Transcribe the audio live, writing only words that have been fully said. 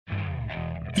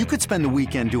You could spend the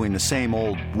weekend doing the same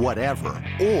old whatever,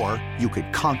 or you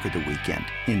could conquer the weekend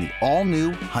in the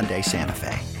all-new Hyundai Santa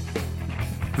Fe.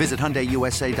 Visit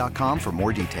HyundaiUSA.com for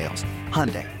more details.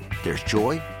 Hyundai, there's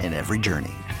joy in every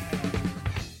journey.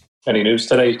 Any news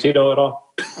today, Tito, at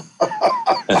all?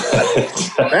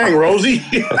 Dang, Rosie,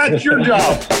 that's your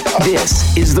job.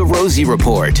 This is the Rosie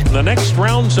Report. The next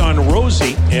round's on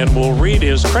Rosie, and we'll read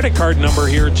his credit card number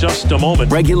here in just a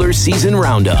moment. Regular season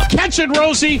roundup. Catch it,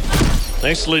 Rosie!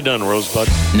 Nicely done, Rosebud.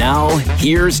 Now,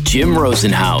 here's Jim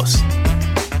Rosenhaus.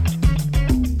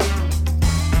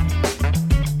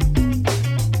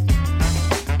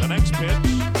 The next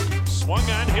pitch, swung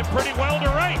on, hit pretty well to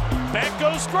right. Back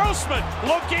goes Grossman,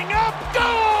 looking up,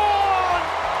 gone!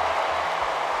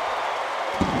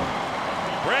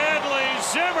 Bradley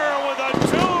Zimmer with a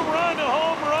two-run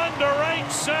home run to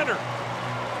right center.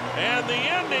 And the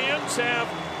Indians have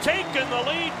taken the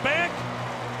lead back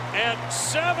at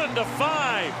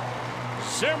 7-5.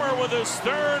 Zimmer with his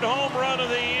third home run of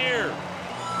the year.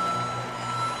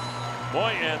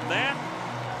 Boy, and that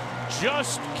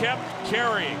just kept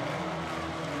carrying.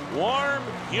 Warm,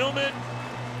 humid,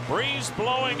 breeze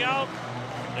blowing out,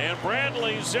 and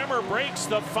Bradley Zimmer breaks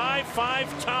the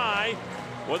 5-5 tie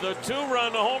with a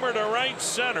two-run homer to right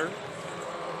center.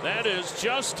 That is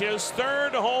just his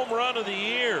third home run of the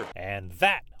year. And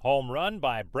that home run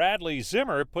by Bradley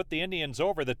Zimmer put the Indians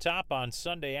over the top on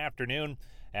Sunday afternoon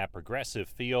at Progressive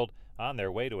Field on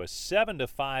their way to a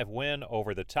 7-5 win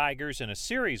over the Tigers and a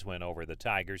series win over the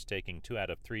Tigers, taking 2 out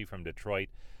of 3 from Detroit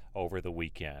over the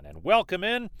weekend. And welcome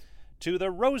in to the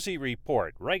Rosie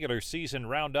Report, regular season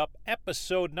roundup,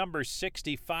 episode number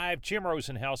 65. Jim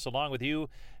Rosenhaus along with you.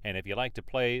 And if you like to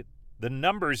play the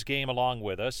numbers game along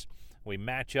with us, we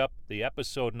match up the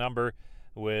episode number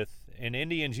with an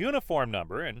Indians uniform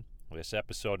number, and this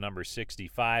episode number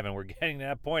 65, and we're getting to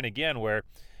that point again where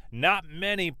not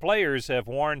many players have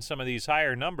worn some of these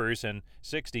higher numbers, and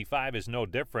 65 is no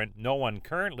different. No one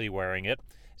currently wearing it.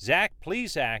 Zach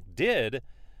Plesac did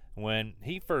when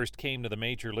he first came to the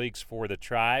major leagues for the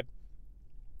Tribe,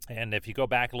 and if you go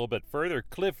back a little bit further,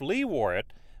 Cliff Lee wore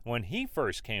it when he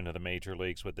first came to the major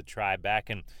leagues with the Tribe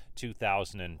back in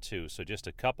 2002. So just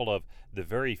a couple of the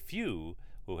very few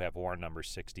who have worn number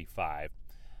 65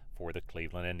 for the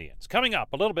Cleveland Indians. Coming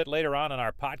up a little bit later on in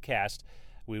our podcast,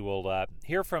 we will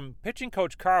hear from pitching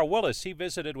coach Carl Willis. He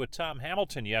visited with Tom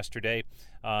Hamilton yesterday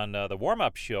on the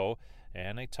warm-up show,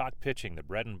 and they talked pitching, the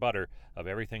bread and butter of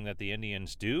everything that the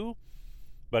Indians do.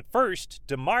 But first,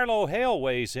 DeMarlo Hale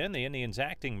weighs in, the Indians'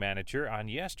 acting manager, on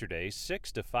yesterday's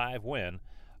 6-5 win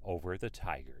over the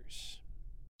Tigers.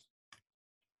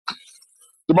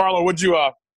 DeMarlo, what'd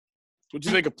you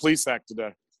think of Plesac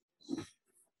today?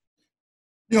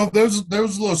 You know, there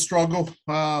was a little struggle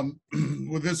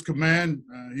with his command.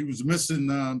 He was missing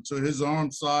to his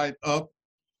arm side up.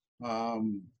 But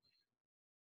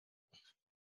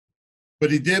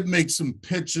he did make some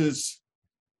pitches.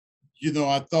 You know,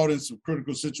 I thought in some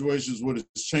critical situations with his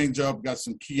changeup, got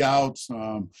some key outs.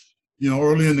 You know,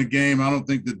 early in the game, I don't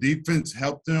think the defense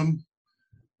helped him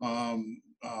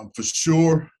for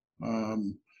sure.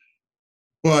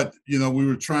 But, you know, we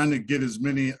were trying to get as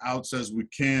many outs as we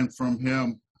can from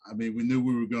him. I mean, we knew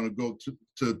we were going to go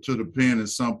to the pen at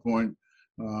some point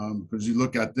because you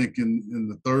look, I think, in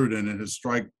the third inning, his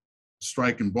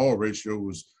strike and ball ratio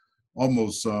was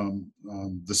almost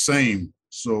the same.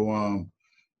 So,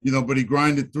 you know, but he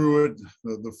grinded through it,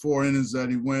 the 4 innings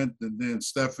that he went. And then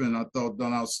Stephan, I thought,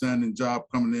 done an outstanding job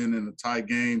coming in a tie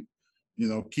game, you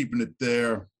know, keeping it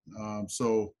there.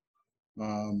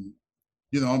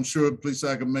 You know, I'm sure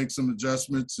Plesac can make some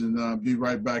adjustments and be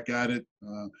right back at it.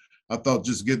 I thought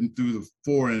just getting through the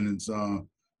 4 innings,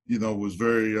 you know, was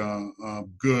very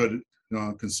good,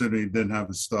 considering he didn't have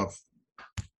his stuff.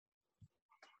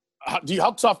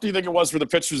 How tough do you think it was for the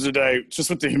pitchers today, just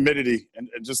with the humidity and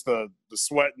just the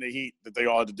sweat and the heat that they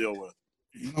all had to deal with?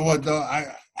 You know what,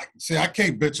 I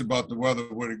can't bitch about the weather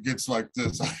when it gets like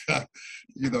this.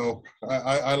 You know,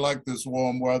 I like this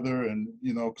warm weather, and,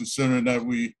 you know, considering that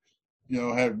we, you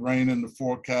know, had rain in the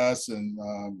forecast, and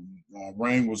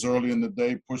rain was early in the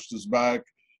day, pushed us back.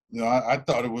 You know, I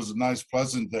thought it was a nice,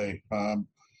 pleasant day. You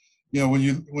know,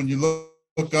 when you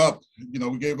look up, you know,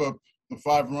 we gave up the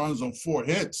 5 runs on 4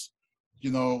 hits,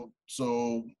 you know,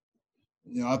 so,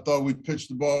 you know, I thought we pitched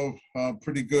the ball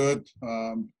pretty good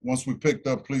once we picked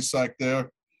up Plesac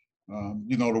there.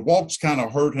 You know, the walks kind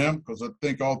of hurt him because I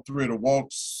think all 3 of the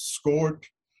walks scored,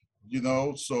 you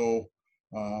know, so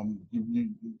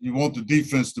you want the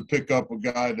defense to pick up a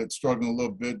guy that's struggling a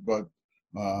little bit, but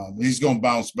he's going to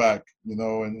bounce back, you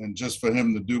know, and just for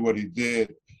him to do what he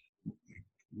did,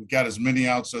 we got as many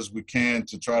outs as we can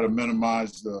to try to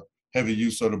minimize the heavy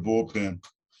use of the bullpen.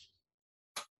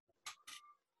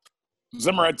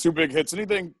 Zimmer had 2 big hits.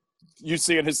 Anything you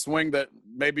see in his swing that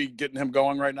maybe getting him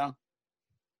going right now?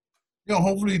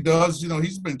 Hopefully he does.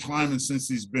 He's been climbing since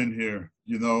he's been here,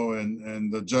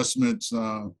 and the adjustments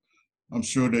I'm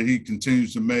sure that he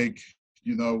continues to make,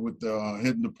 with the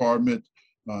hitting department.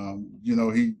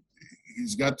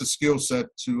 He's got the skill set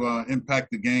to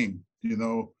impact the game,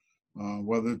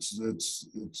 whether it's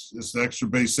the extra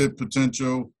base hit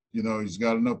potential, he's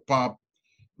got enough pop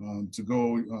to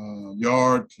go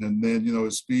yard, and then,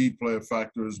 his speed play a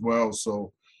factor as well.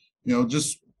 So,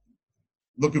 just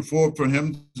looking forward for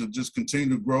him to just continue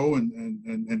to grow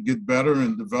and get better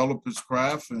and develop his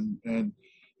craft and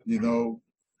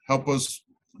help us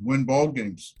win ball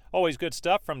games. Always good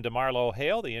stuff from DeMarlo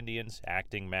Hale, the Indians'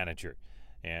 acting manager.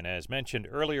 And as mentioned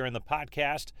earlier in the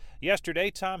podcast,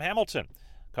 yesterday Tom Hamilton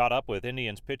caught up with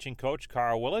Indians pitching coach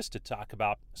Carl Willis to talk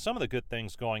about some of the good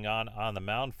things going on the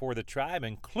mound for the Tribe,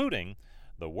 including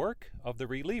the work of the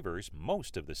relievers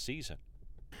most of the season.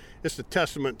 It's a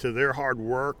testament to their hard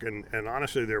work and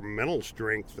honestly their mental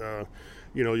strength.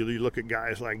 You look at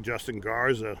guys like Justin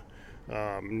Garza,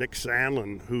 Nick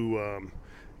Sandlin, who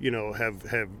have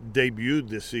debuted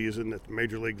this season at the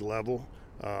major league level.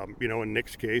 In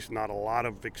Nick's case, not a lot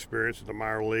of experience in the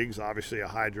minor leagues. Obviously, a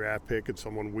high draft pick and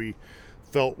someone we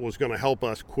felt was going to help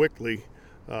us quickly.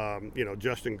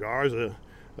 Justin Garza,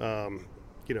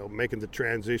 making the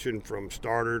transition from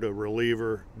starter to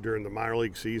reliever during the minor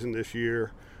league season this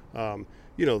year.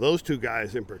 Those 2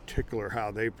 guys in particular,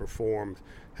 how they performed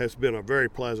has been a very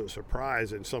pleasant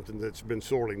surprise and something that's been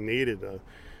sorely needed.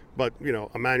 But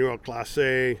Emmanuel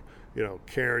Clase,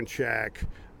 Karen Shack,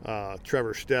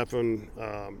 Trevor Stephan,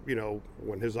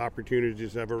 when his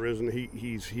opportunities have arisen,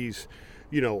 he's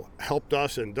helped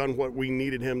us and done what we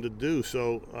needed him to do.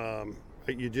 So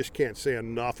you just can't say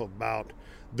enough about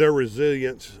their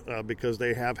resilience because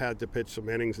they have had to pitch some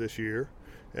innings this year,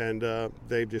 and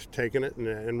they've just taken it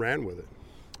and ran with it.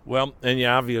 Well, and you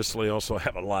obviously also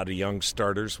have a lot of young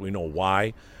starters. We know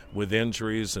why, with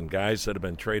injuries and guys that have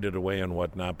been traded away and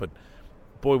whatnot. But,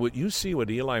 boy, what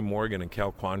Eli Morgan and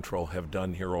Cal Quantrill have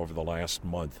done here over the last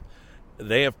month,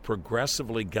 they have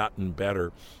progressively gotten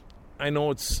better. I know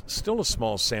it's still a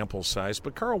small sample size,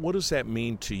 but, Carl, what does that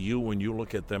mean to you when you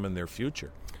look at them in their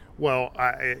future? Well,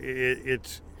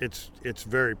 it's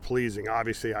very pleasing.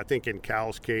 Obviously, I think in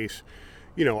Cal's case,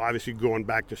 obviously going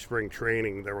back to spring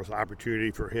training, there was opportunity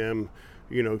for him,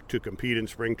 to compete in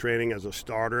spring training as a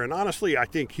starter. And honestly, I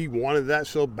think he wanted that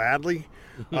so badly.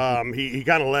 He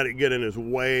kind of let it get in his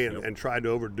way and tried to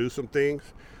overdo some things.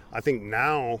 I think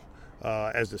now,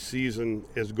 as the season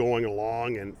is going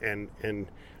along and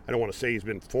I don't want to say he's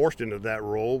been forced into that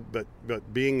role, but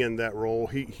being in that role,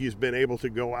 he's been able to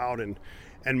go out and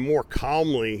more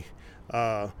calmly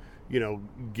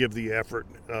give the effort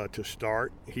to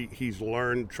start. He's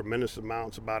learned tremendous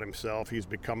amounts about himself. He's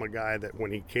become a guy that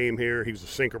when he came here, he was a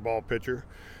sinker ball pitcher.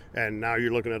 And now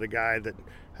you're looking at a guy that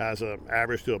has an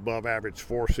average to above average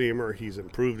four-seamer. He's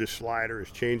improved his slider, his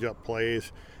changeup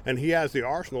plays, and he has the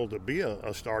arsenal to be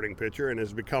a starting pitcher and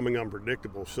is becoming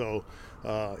unpredictable. So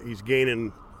he's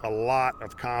gaining a lot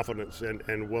of confidence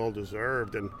and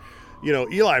well-deserved. And,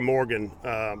 Eli Morgan,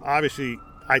 obviously,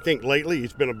 I think lately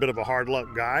he's been a bit of a hard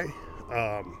luck guy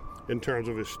in terms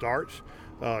of his starts,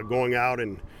 going out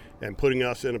and putting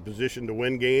us in a position to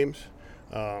win games.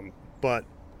 But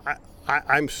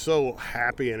I'm so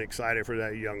happy and excited for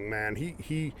that young man.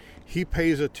 He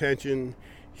pays attention.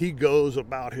 He goes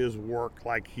about his work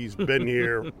like he's been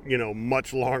here,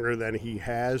 much longer than he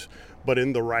has, but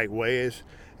in the right ways.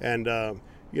 And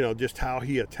just how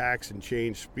he attacks and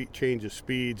changes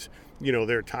speeds.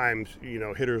 There are times,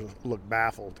 hitters look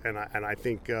baffled, and I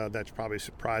think that's probably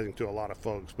surprising to a lot of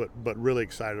folks, but really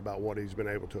excited about what he's been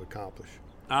able to accomplish.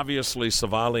 Obviously,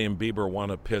 Savali and Bieber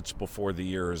want to pitch before the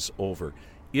year is over.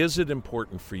 Is it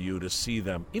important for you to see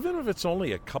them, even if it's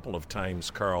only a couple of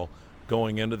times, Carl,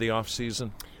 going into the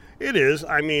offseason? It is.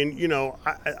 I mean,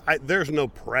 there's no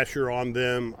pressure on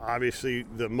them. Obviously,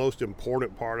 the most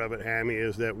important part of it, Hammy,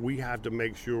 is that we have to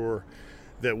make sure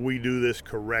that we do this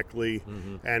correctly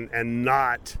and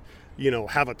not,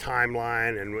 have a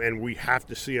timeline and we have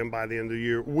to see them by the end of the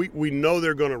year. We know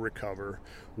they're going to recover.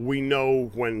 We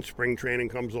know when spring training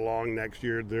comes along next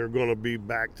year, they're going to be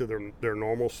back to their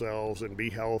normal selves and be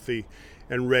healthy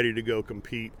and ready to go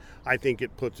compete. I think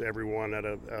it puts everyone at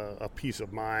a peace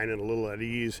of mind and a little at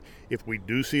ease if we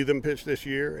do see them pitch this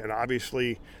year, and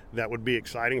obviously that would be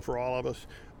exciting for all of us.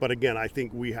 But again, I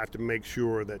think we have to make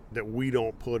sure that we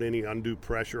don't put any undue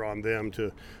pressure on them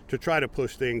to try to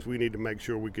push things. We need to make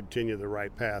sure we continue the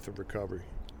right path of recovery.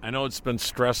 I know it's been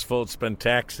stressful. It's been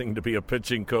taxing to be a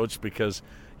pitching coach because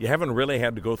you haven't really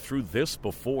had to go through this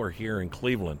before here in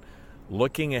Cleveland.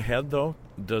 Looking ahead, though,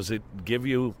 does it give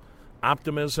you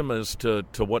optimism as to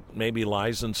what maybe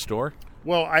lies in store?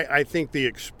 Well, I think the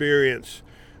experience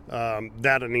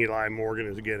that an Eli Morgan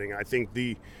is getting, I think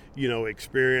the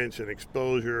experience and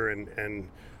exposure and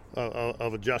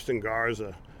of a Justin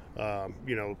Garza,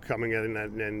 coming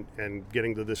in and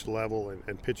getting to this level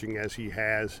and pitching as he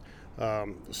has,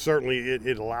 certainly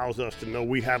it allows us to know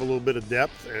we have a little bit of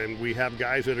depth, and we have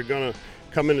guys that are going to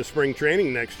come into spring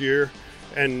training next year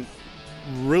and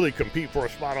really compete for a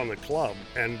spot on the club,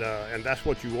 and that's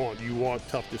what you want. You want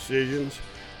tough decisions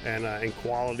and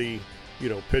quality,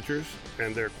 pitchers,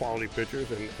 and they're quality pitchers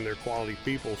and they're quality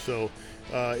people. So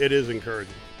it is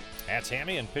encouraging. That's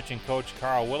Hammy and pitching coach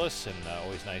Carl Willis, and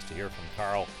always nice to hear from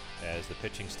Carl as the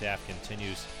pitching staff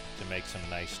continues to make some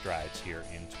nice strides here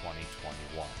in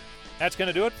 2021. That's going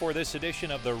to do it for this edition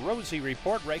of the Rosie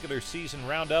Report regular season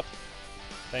roundup.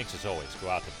 Thanks as always go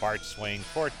out to Bart Swain,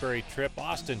 Fort Berry Tripp,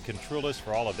 Austin Contrulis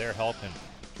for all of their help in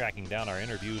tracking down our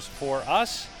interviews for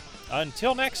us.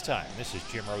 Until next time, this is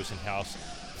Jim Rosenhaus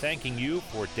thanking you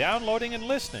for downloading and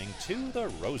listening to the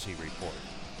Rosie Report.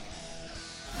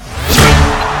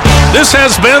 This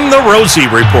has been the Rosie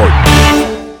Report.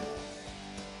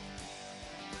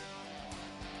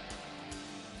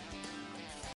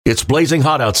 It's blazing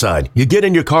hot outside. You get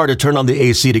in your car to turn on the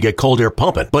AC to get cold air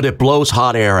pumping, but it blows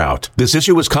hot air out. This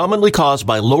issue is commonly caused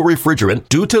by low refrigerant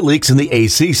due to leaks in the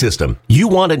AC system. You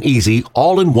want an easy,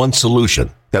 all-in-one solution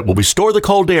that will restore the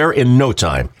cold air in no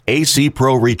time. AC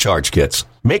Pro Recharge Kits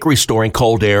make restoring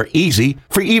cold air easy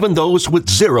for even those with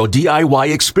zero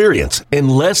DIY experience in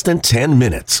less than 10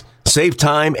 minutes. Save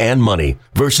time and money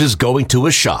versus going to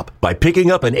a shop by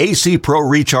picking up an AC Pro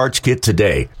Recharge Kit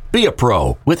today. Be a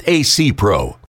pro with AC Pro.